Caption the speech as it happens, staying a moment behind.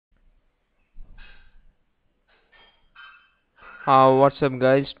What's up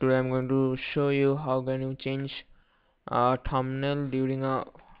guys, today I'm going to show you how can you change thumbnail during a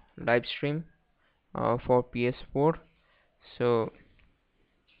live stream for ps4. So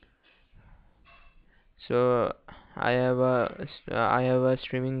so I have a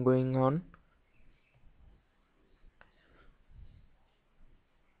streaming going on.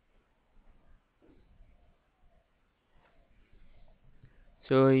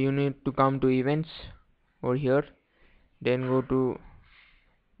 So you need to come to events over here, then go to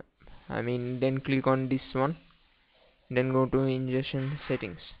then click on this one, then go to ingestion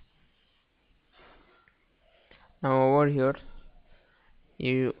settings. Now over here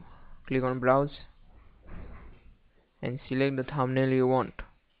you click on browse and select the thumbnail you want,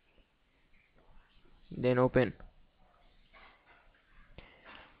 then open.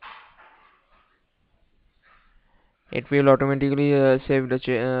 It will automatically save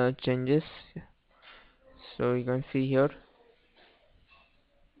the changes. So you can see here,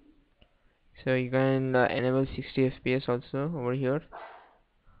 so you can enable 60 fps also over here.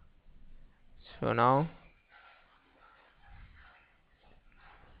 So now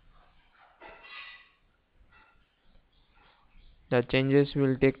the changes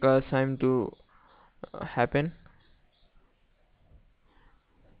will take time to happen.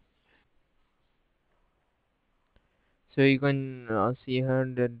 So you can see here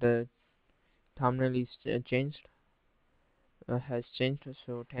that the thumbnail is changed, has changed.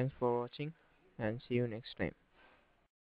 So thanks for watching and see you next time.